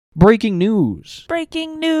Breaking news!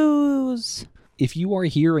 Breaking news! If you are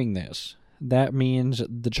hearing this, that means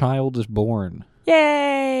the child is born.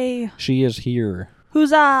 Yay! She is here.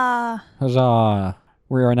 Huzzah! Huzzah!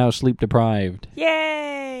 We are now sleep deprived.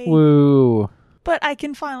 Yay! Woo! But I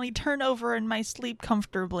can finally turn over in my sleep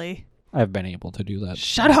comfortably. I've been able to do that.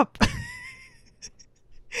 Shut up!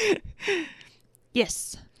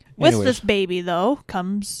 Yes. With Anyways. this baby, though,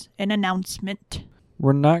 comes an announcement.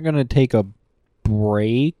 We're not going to take a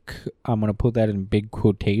break. I'm going to put that in big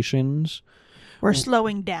quotations. We're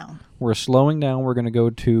slowing down. We're slowing down. We're going to go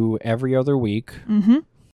to every other week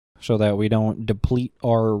so that we don't deplete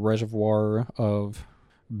our reservoir of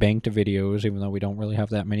banked videos, even though we don't really have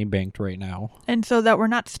that many banked right now. And so that we're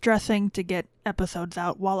not stressing to get episodes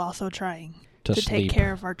out while also trying to sleep. take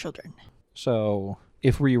care of our children. So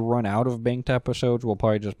if we run out of banked episodes, we'll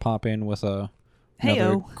probably just pop in with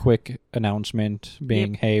another quick announcement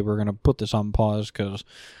being, hey, we're going to put this on pause because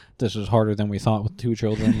this is harder than we thought with 2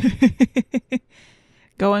 children.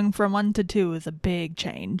 Going from 1 to 2 is a big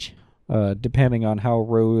change. Depending on how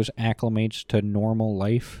Rose acclimates to normal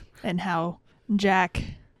life. And how Jack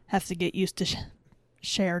has to get used to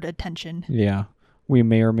shared attention. Yeah. We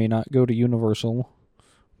may or may not go to Universal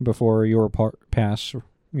before your pass,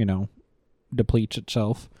 depletes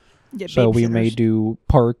itself. So we may do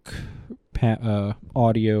park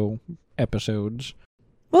audio episodes.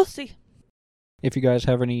 We'll see. If you guys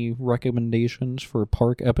have any recommendations for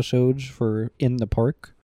park episodes for in the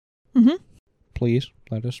park, please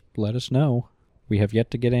let us know. We have yet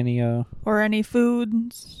to get any or any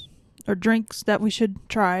foods or drinks that we should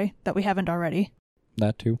try that we haven't already.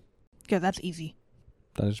 That too. Yeah, that's easy.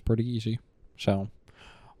 That is pretty easy. So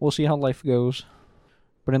we'll see how life goes.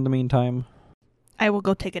 But in the meantime, I will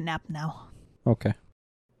go take a nap now. Okay.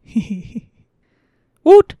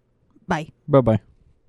 Woot! Bye. Bye-bye.